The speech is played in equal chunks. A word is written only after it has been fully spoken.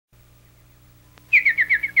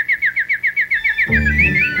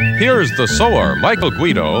Here's the sower, Michael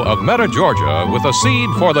Guido of Meta, Georgia, with a seed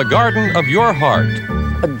for the garden of your heart.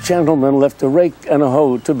 A gentleman left a rake and a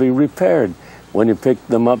hoe to be repaired. When he picked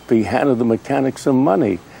them up, he handed the mechanic some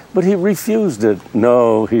money, but he refused it.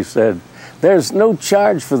 No, he said, there's no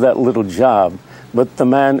charge for that little job. But the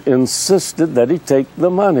man insisted that he take the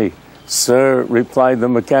money. Sir, replied the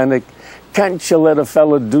mechanic, can't you let a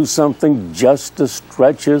fellow do something just to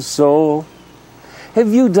stretch his soul?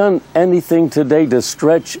 Have you done anything today to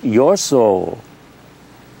stretch your soul?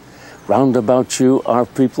 Round about you are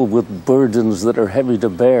people with burdens that are heavy to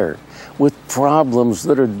bear, with problems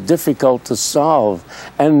that are difficult to solve,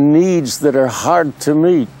 and needs that are hard to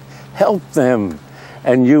meet. Help them,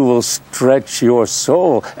 and you will stretch your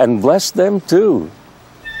soul and bless them too.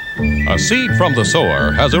 A seed from the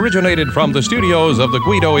sower has originated from the studios of the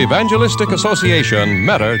Guido Evangelistic Association,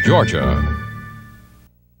 Meta, Georgia.